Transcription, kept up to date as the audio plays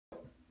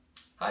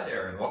Hi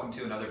there, and welcome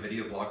to another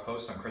video blog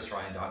post on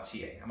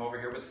chrisryan.ca. I'm over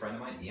here with a friend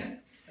of mine, Ian,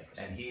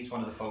 and he's one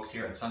of the folks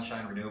here at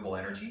Sunshine Renewable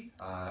Energy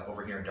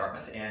over here in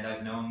Dartmouth. And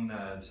I've known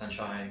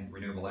Sunshine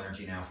Renewable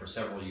Energy now for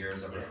several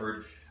years. I've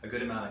referred a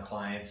good amount of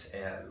clients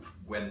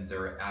when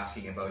they're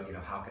asking about,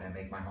 how can I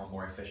make my home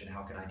more efficient?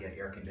 How can I get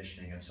air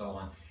conditioning and so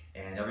on?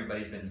 And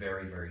everybody's been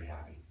very, very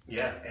happy.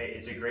 Yeah,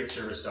 it's a great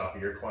service to offer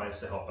your clients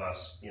to help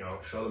us,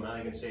 show them how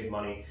they can save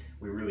money.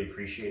 We really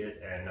appreciate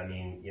it, and I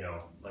mean,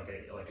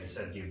 like I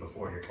said to you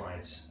before, your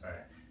clients,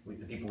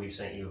 the people we've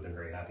sent you have been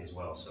very happy as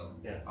well. So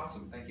yeah,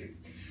 awesome, thank you.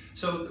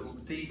 So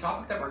the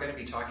topic that we're going to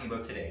be talking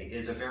about today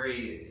is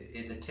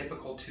a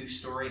typical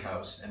two-story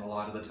house, and a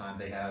lot of the time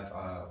they have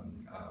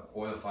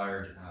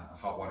oil-fired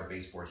hot water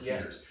baseboard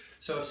heaters. Yeah.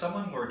 So if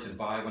someone were to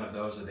buy one of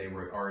those, or they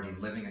were already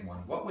living in one,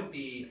 what would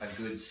be a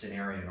good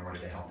scenario in order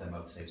to help them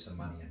out save some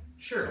money?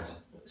 Sure.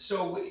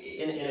 So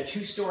in a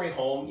two-story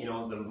home,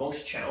 the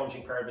most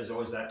challenging part is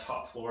always that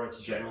top floor.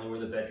 It's generally where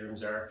the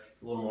bedrooms are,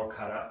 a little more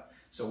cut up.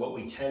 So what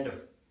we tend to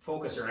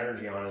focus our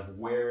energy on is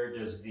where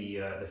does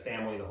the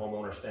family, the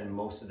homeowner, spend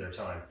most of their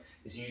time.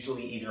 It's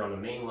usually either on the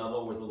main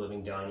level where the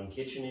living, dining,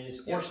 kitchen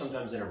is, or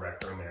sometimes in a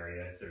rec room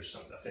area if there's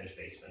a finished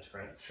basement,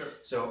 right? Sure.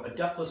 So a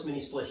ductless mini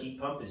split heat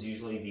pump is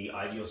usually the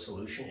ideal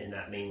solution in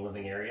that main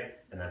living area,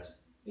 and that's,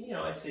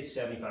 I'd say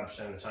 75%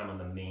 of the time on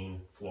the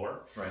main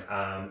floor.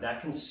 Right.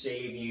 That can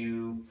save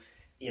you,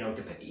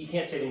 you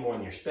can't save any more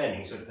than you're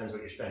spending, so it depends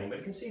what you're spending, but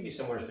it can save you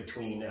somewhere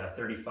between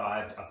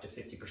 35 to up to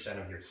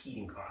 50% of your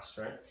heating cost,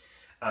 right?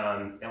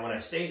 And when I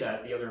say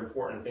that, the other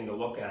important thing to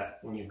look at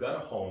when you've got a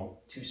home,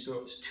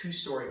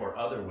 two-story or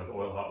other with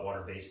oil hot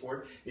water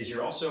baseboard, is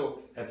you also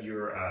have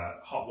your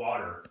hot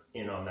water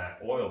in on that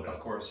oil bill. Of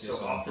course,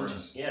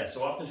 yes,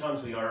 so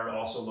oftentimes we are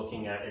also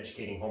looking at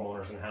educating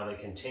homeowners on how they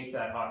can take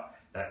that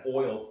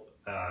oil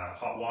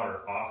hot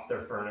water off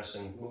their furnace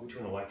and move to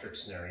an electric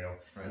scenario,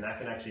 right. And that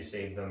can actually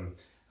save them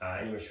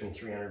anywhere between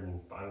 $300 and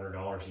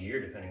 $500 a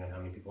year, depending on how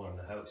many people are in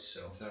the house.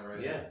 So, is that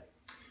right? Yeah.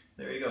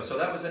 There you go. So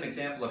that was an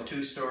example of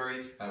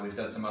two-story. We've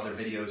done some other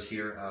videos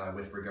here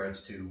with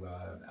regards to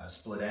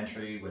split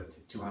entry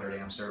with 200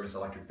 amp service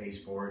electric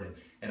baseboard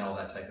and all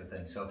that type of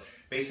thing. So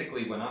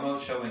basically, when I'm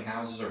out showing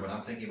houses or when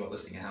I'm thinking about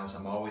listing a house,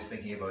 I'm always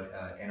thinking about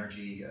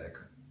energy,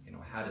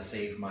 how to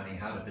save money,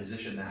 how to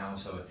position the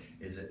house so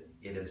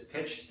it is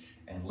pitched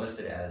and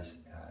listed as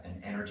an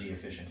energy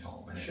efficient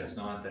home. And if it's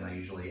not, then I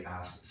usually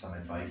ask some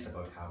advice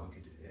about how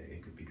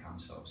it could become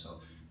so. So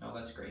no,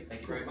 that's great.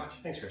 Thank you very much.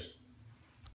 Thanks, Chris.